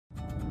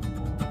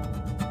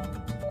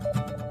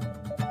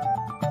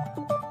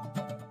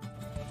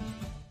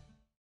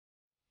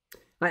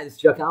Hi, this is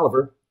Chuck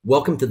Oliver.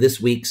 Welcome to this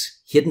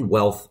week's Hidden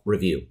Wealth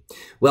Review.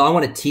 Well, I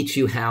want to teach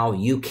you how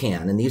you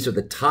can, and these are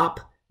the top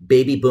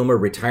baby boomer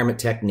retirement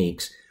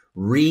techniques,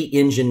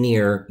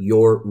 re-engineer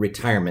your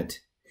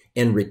retirement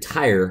and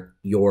retire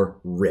your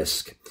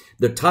risk.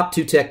 The top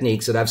two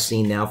techniques that I've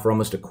seen now for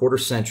almost a quarter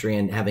century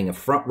and having a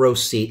front row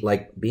seat,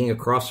 like being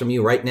across from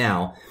you right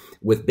now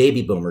with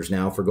baby boomers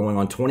now for going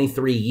on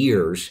 23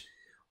 years,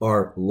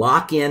 are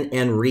lock in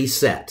and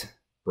reset.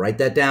 Write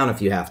that down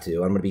if you have to.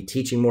 I'm going to be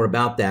teaching more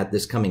about that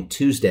this coming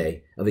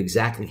Tuesday of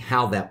exactly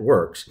how that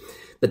works.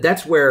 But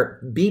that's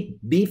where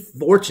be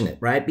fortunate,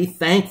 right? Be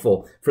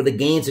thankful for the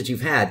gains that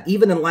you've had.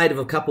 Even in light of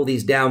a couple of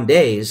these down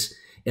days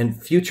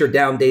and future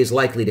down days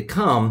likely to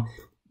come,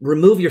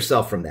 remove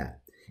yourself from that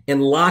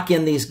and lock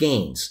in these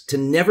gains to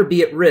never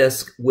be at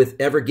risk with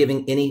ever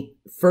giving any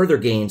further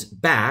gains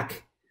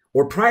back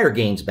or prior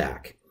gains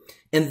back.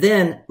 And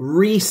then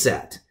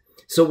reset.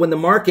 So when the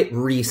market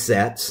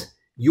resets,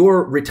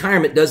 your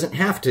retirement doesn't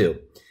have to.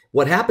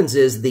 What happens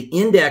is the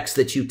index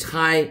that you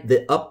tie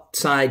the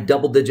upside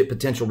double-digit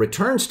potential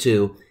returns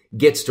to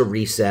gets to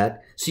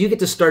reset. So you get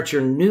to start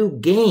your new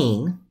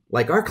gain,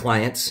 like our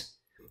clients,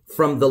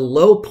 from the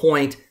low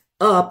point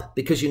up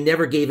because you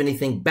never gave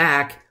anything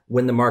back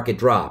when the market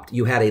dropped.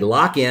 You had a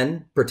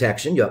lock-in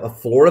protection, you have a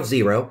floor of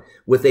 0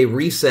 with a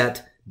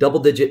reset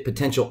double-digit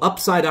potential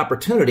upside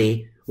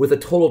opportunity with a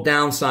total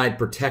downside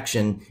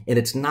protection, and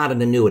it's not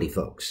an annuity,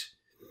 folks.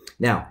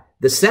 Now,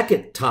 the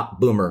second top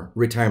boomer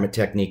retirement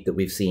technique that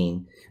we've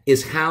seen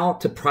is how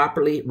to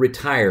properly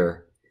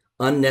retire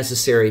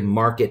unnecessary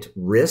market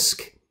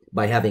risk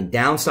by having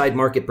downside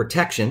market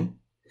protection,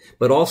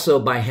 but also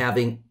by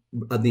having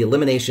the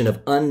elimination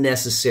of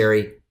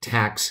unnecessary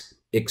tax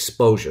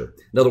exposure.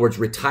 In other words,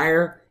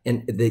 retire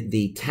and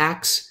the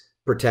tax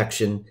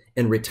protection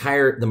and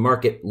retire the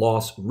market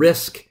loss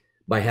risk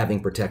by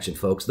having protection,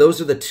 folks. Those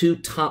are the two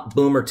top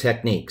boomer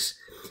techniques.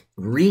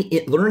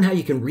 Learn how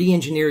you can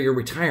re-engineer your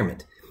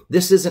retirement.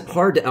 This isn't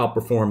hard to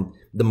outperform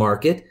the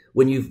market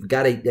when you've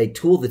got a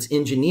tool that's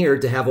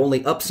engineered to have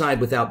only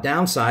upside without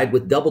downside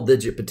with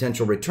double-digit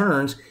potential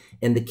returns.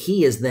 And the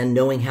key is then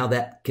knowing how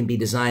that can be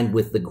designed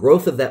with the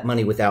growth of that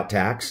money without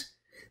tax,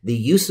 the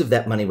use of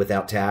that money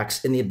without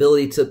tax, and the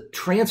ability to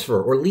transfer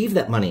or leave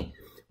that money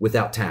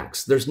without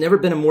tax. There's never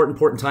been a more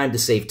important time to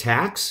save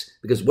tax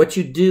because what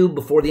you do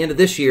before the end of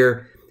this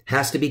year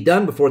has to be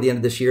done before the end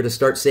of this year to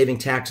start saving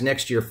tax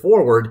next year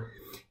forward.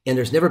 And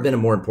there's never been a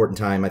more important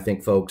time, I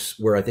think, folks,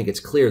 where I think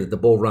it's clear that the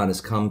bull run has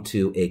come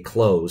to a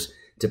close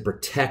to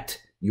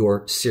protect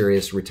your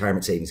serious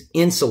retirement savings,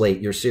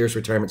 insulate your serious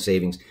retirement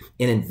savings,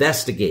 and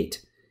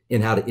investigate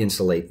in how to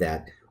insulate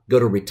that. Go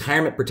to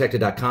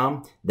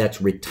retirementprotected.com. That's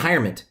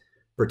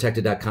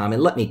retirementprotected.com.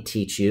 And let me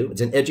teach you.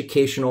 It's an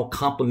educational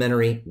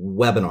complimentary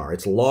webinar.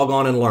 It's log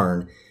on and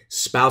learn.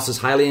 Spouses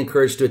highly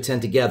encouraged to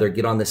attend together.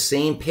 Get on the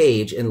same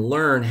page and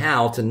learn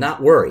how to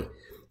not worry.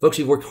 Folks,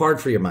 you've worked hard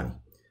for your money.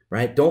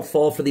 Right? Don't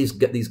fall for these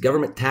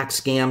government tax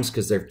scams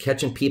because they're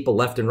catching people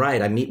left and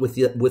right. I meet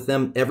with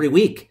them every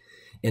week.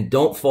 And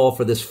don't fall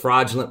for this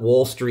fraudulent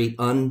Wall Street,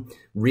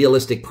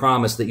 unrealistic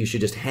promise that you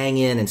should just hang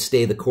in and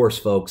stay the course,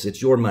 folks.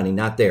 It's your money,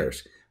 not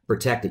theirs.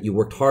 Protect it. You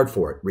worked hard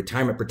for it.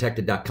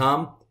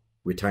 Retirementprotected.com,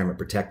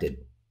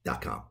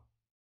 retirementprotected.com.